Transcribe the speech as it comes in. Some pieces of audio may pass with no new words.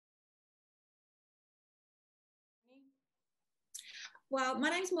Well, my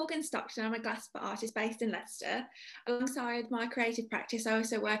name's Morgan Stockton. I'm a glass artist based in Leicester. Alongside my creative practice, I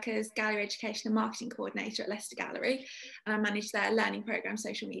also work as gallery education and marketing coordinator at Leicester Gallery, and I manage their learning programme,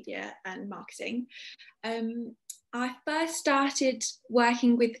 social media and marketing. I first started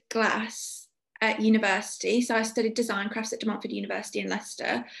working with glass at university. So I studied design crafts at De Montfort University in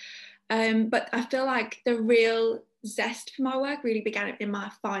Leicester. But I feel like the real zest for my work really began in my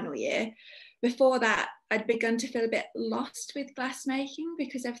final year. Before that, I'd begun to feel a bit lost with glassmaking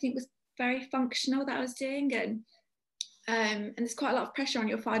because everything was very functional that I was doing, and there's quite a lot of pressure on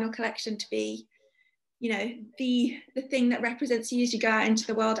your final collection to be, you know, the thing that represents you as you go out into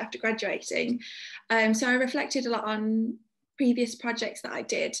the world after graduating. So I reflected a lot on previous projects that I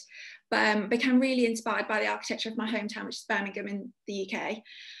did, but became really inspired by the architecture of my hometown, which is Birmingham in the UK,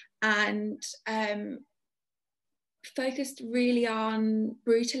 and focused really on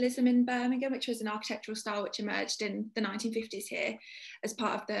brutalism in Birmingham, which was an architectural style which emerged in the 1950s here as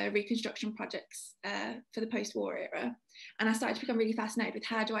part of the reconstruction projects for the post-war era. And I started to become really fascinated with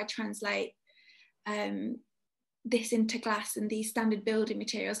how do I translate this into glass and these standard building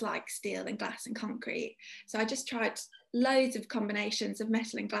materials like steel and glass and concrete. So I just tried loads of combinations of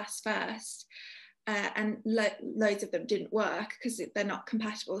metal and glass first, and loads of them didn't work because they're not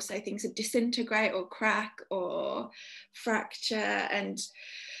compatible. So things would disintegrate or crack or fracture, and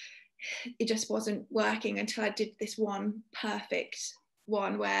it just wasn't working until I did this one perfect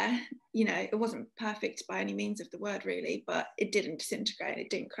one where, you know, it wasn't perfect by any means of the word really, but it didn't disintegrate, it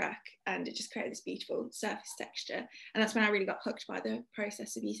didn't crack, and it just created this beautiful surface texture. And that's when I really got hooked by the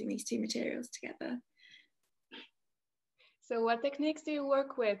process of using these two materials together. So what techniques do you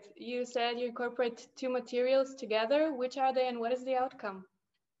work with? You said you incorporate two materials together. Which are they and what is the outcome?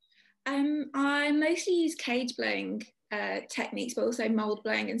 I mostly use cage blowing techniques, but also mold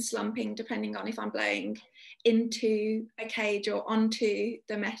blowing and slumping, depending on if I'm blowing into a cage or onto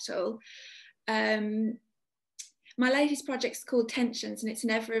the metal. My latest project is called Tensions, and it's an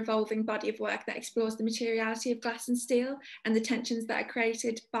ever-evolving body of work that explores the materiality of glass and steel and the tensions that are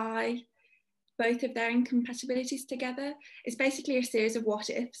created by both of their incompatibilities together. It's basically a series of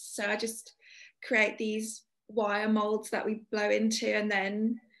what ifs. So I just create these wire molds that we blow into, and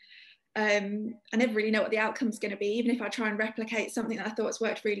then I never really know what the outcome's going to be, even if I try and replicate something that I thought's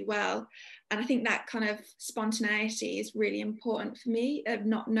worked really well. And I think that kind of spontaneity is really important for me, of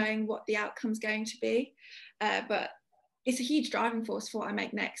not knowing what the outcome's going to be. But it's a huge driving force for what I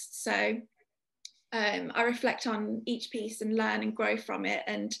make next. So I reflect on each piece and learn and grow from it,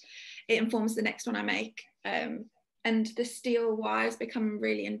 and it informs the next one I make. And the steel wires become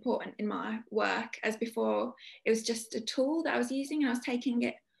really important in my work, as before it was just a tool that I was using and I was taking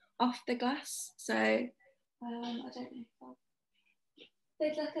it off the glass. So I don't know,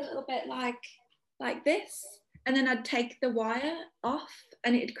 they'd look a little bit like this, and then I'd take the wire off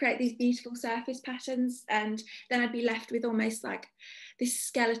and it'd create these beautiful surface patterns, and then I'd be left with almost like this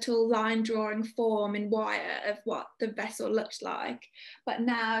skeletal line drawing form in wire of what the vessel looked like. But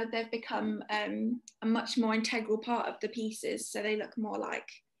now they've become a much more integral part of the pieces, so they look more like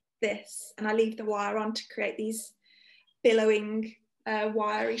this, and I leave the wire on to create these billowing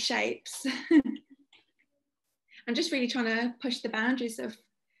wiry shapes. I'm just really trying to push the boundaries of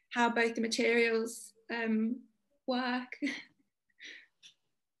how both the materials work.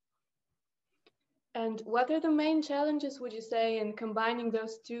 And what are the main challenges, would you say, in combining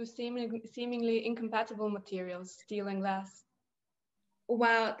those two seemingly incompatible materials, steel and glass?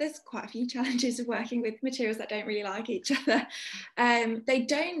 Well, there's quite a few challenges of working with materials that don't really like each other.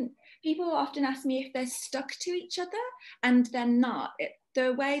 People often ask me if they're stuck to each other, and they're not.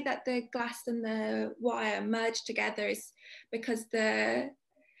 The way that the glass and the wire merge together is because the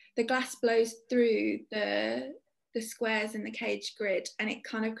glass blows through the squares in the cage grid, and it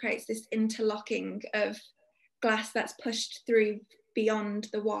kind of creates this interlocking of glass that's pushed through beyond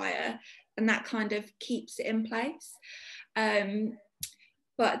the wire, and that kind of keeps it in place.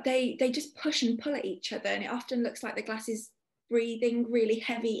 But they just push and pull at each other, and it often looks like the glass is breathing really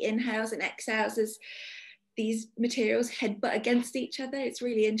heavy inhales and exhales as these materials headbutt against each other. It's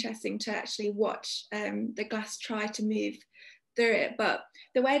really interesting to actually watch the glass try to move through it. But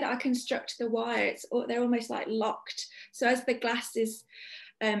the way that I construct the wire, they're almost like locked. So as the glass is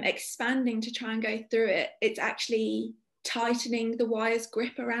expanding to try and go through it, it's actually tightening the wire's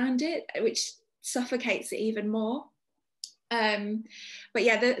grip around it, which suffocates it even more. But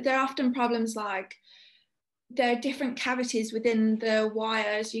yeah, there are often problems like there are different cavities within the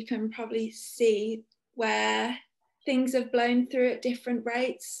wires, you can probably see, where things have blown through at different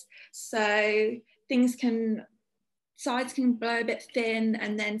rates. So sides can blow a bit thin,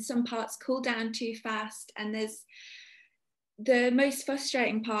 and then some parts cool down too fast, and the most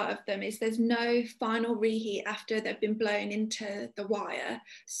frustrating part of them is there's no final reheat after they've been blown into the wire.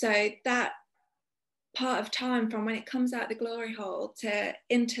 So that part of time from when it comes out the glory hole to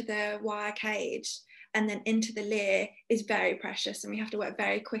into the wire cage and then into the layer is very precious, and we have to work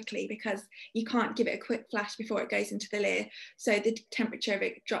very quickly because you can't give it a quick flash before it goes into the layer, so the temperature of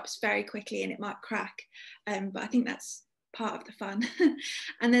it drops very quickly and it might crack, but I think that's part of the fun.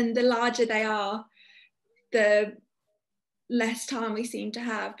 And then the larger they are, the less time we seem to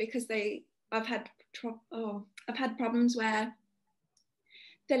have, because I've had problems where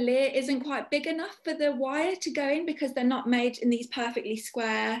the layer isn't quite big enough for the wire to go in because they're not made in these perfectly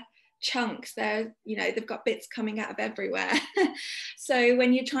square chunks. They're, you know, they've got bits coming out of everywhere. So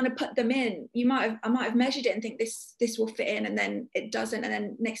when you're trying to put them in, I might have measured it and think this will fit in, and then it doesn't, and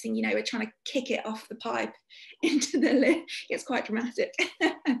then next thing you know, we're trying to kick it off the pipe into the lid. It's quite dramatic.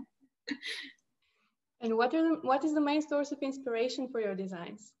 And what is the main source of inspiration for your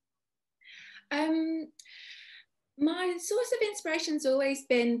designs? My source of inspiration has always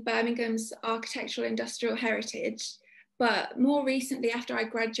been Birmingham's architectural industrial heritage, but more recently, after I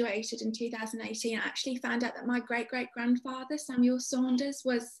graduated in 2018, I actually found out that my great-great-grandfather, Samuel Saunders,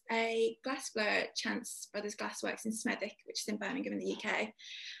 was a glassblower at Chance Brothers Glassworks in Smethwick, which is in Birmingham in the UK.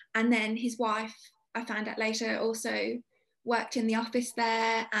 And then his wife, I found out later, also worked in the office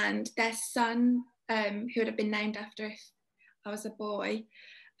there, and their son, who would have been named after if I was a boy,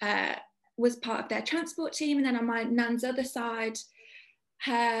 was part of their transport team. And then on my nan's other side,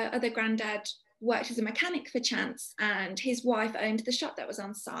 her other granddad worked as a mechanic for Chance, and his wife owned the shop that was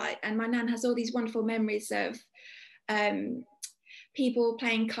on site. And my nan has all these wonderful memories of people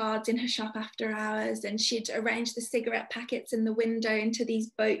playing cards in her shop after hours, and she'd arrange the cigarette packets in the window into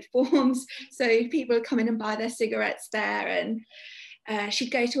these boat forms so people would come in and buy their cigarettes there. And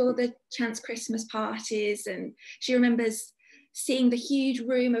she'd go to all the Chance Christmas parties, and she remembers seeing the huge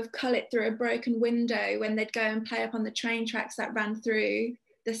room of Cullet through a broken window when they'd go and play up on the train tracks that ran through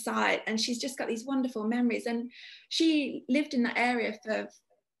the site. And she's just got these wonderful memories, and she lived in that area for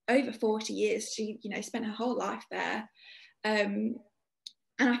over 40 years. She, you know, spent her whole life there, and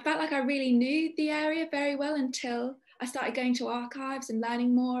I felt like I really knew the area very well until I started going to archives and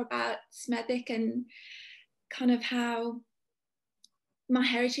learning more about Smethwick and kind of how my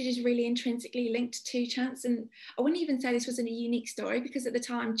heritage is really intrinsically linked to Chance. And I wouldn't even say this was a unique story, because at the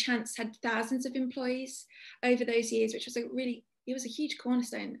time Chance had thousands of employees over those years, which was it was a huge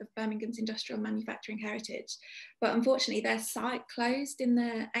cornerstone of Birmingham's industrial manufacturing heritage. But unfortunately their site closed in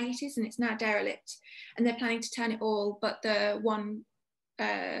the 80s and it's now derelict, and they're planning to turn it all but the one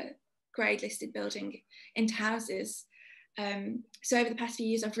grade listed building into houses. So over the past few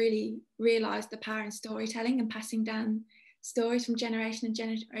years I've really realised the power in storytelling and passing down stories from generation and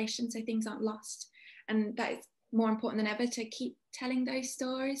generation so things aren't lost, and that is more important than ever to keep telling those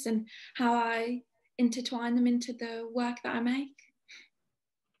stories and how I intertwine them into the work that I make.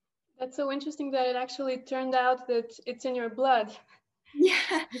 That's so interesting that it actually turned out that it's in your blood. Yeah,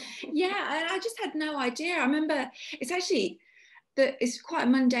 I just had no idea. I remember it's quite a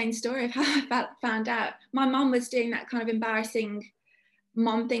mundane story of how I found out. My mum was doing that kind of embarrassing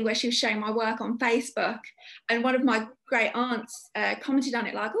mom thing where she was showing my work on Facebook, and one of my great aunts commented on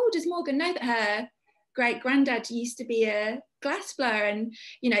it like, oh, does Morgan know that her great granddad used to be a glass blower, and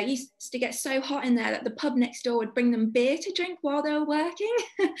you know, used to get so hot in there that the pub next door would bring them beer to drink while they were working.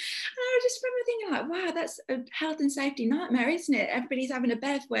 And I just remember thinking like, wow, that's a health and safety nightmare, isn't it? Everybody's having a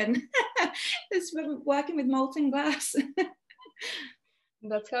bev when it's working with molten glass.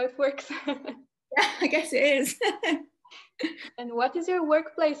 That's how it works. Yeah, I guess it is. And what is your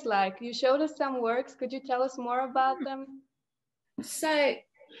workplace like? You showed us some works. Could you tell us more about them? So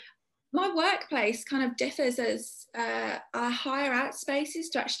my workplace kind of differs as I hire out spaces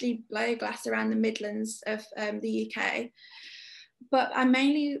to actually blow glass around the Midlands of the UK, but I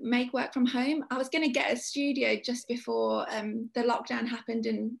mainly make work from home. I was going to get a studio just before the lockdown happened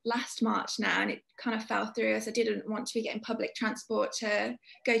in last March now, and it kind of fell through as I didn't want to be getting public transport to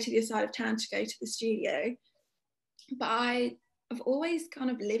go to the other side of town to go to the studio. But I've always kind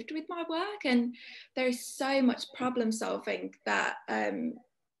of lived with my work, and there is so much problem solving that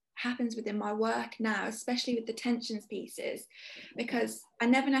happens within my work now, especially with the tensions pieces, because I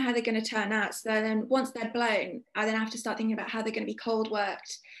never know how they're going to turn out. So then once they're blown, I then have to start thinking about how they're going to be cold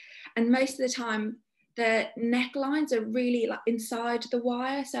worked. And most of the time the necklines are really like inside the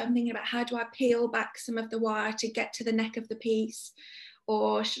wire. So I'm thinking about how do I peel back some of the wire to get to the neck of the piece,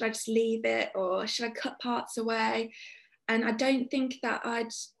 or should I just leave it, or should I cut parts away? And I don't think that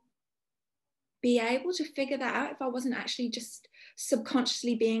I'd be able to figure that out if I wasn't actually just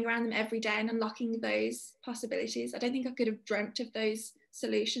subconsciously being around them every day and unlocking those possibilities. I don't think I could have dreamt of those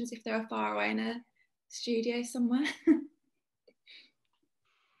solutions if they were far away in a studio somewhere.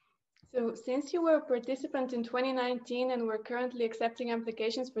 So since you were a participant in 2019 and we're currently accepting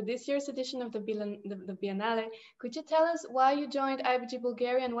applications for this year's edition of the Biennale, could you tell us why you joined IBG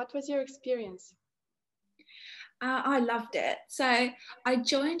Bulgaria and what was your experience? I loved it. So I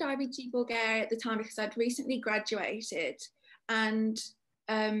joined IBG Bulgaria at the time because I'd recently graduated, and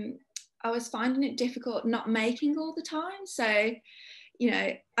I was finding it difficult not making all the time. So, you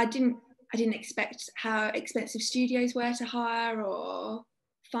know, I didn't expect how expensive studios were to hire, or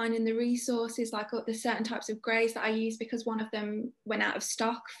finding the resources, like the certain types of greys that I use, because one of them went out of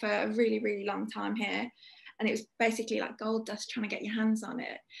stock for a really, really long time here. And it was basically like gold dust trying to get your hands on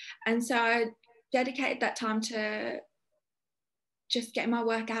it. And so I dedicated that time to just getting my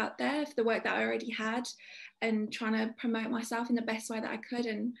work out there for the work that I already had, and trying to promote myself in the best way that I could.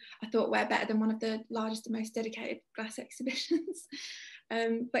 And I thought, where better than one of the largest and most dedicated glass exhibitions.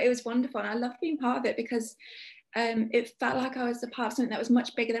 But it was wonderful, and I loved being part of it because it felt like I was a part of something that was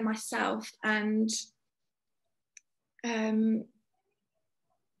much bigger than myself. And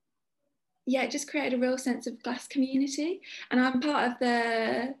yeah, it just created a real sense of glass community. And I'm part of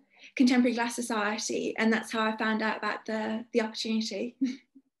the Contemporary Glass Society, and that's how I found out about the opportunity.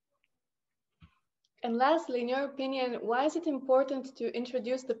 And lastly, in your opinion, why is it important to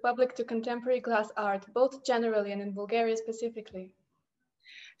introduce the public to contemporary glass art, both generally and in Bulgaria specifically?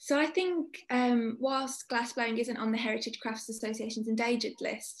 So I think whilst glassblowing isn't on the Heritage Crafts Association's endangered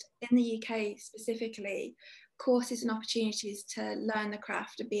list, in the UK specifically, courses and opportunities to learn the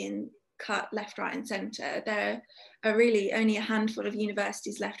craft are being cut left, right and centre. There are really only a handful of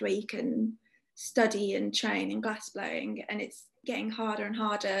universities left where you can study and train in glassblowing, and it's getting harder and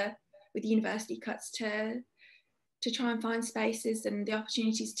harder with university cuts to try and find spaces and the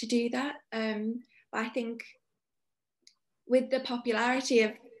opportunities to do that. But I think with the popularity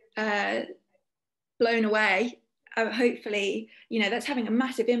of Blown Away, hopefully, you know, that's having a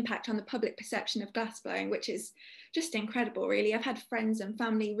massive impact on the public perception of glassblowing, which is just incredible, really. I've had friends and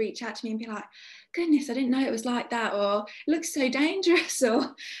family reach out to me and be like, goodness, I didn't know it was like that, or it looks so dangerous,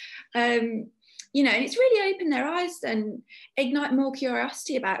 or you know, and it's really opened their eyes and ignite more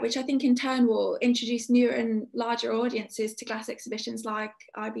curiosity about it, which I think in turn will introduce newer and larger audiences to glass exhibitions like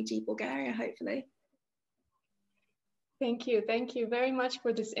IBG Bulgaria, hopefully. Thank you. Thank you very much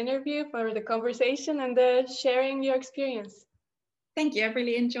for this interview, for the conversation and sharing your experience. Thank you. I've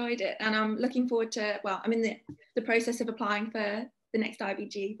really enjoyed it. And I'm looking forward to, well, I'm in the process of applying for the next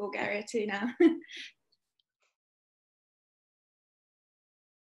IBG Bulgaria too now.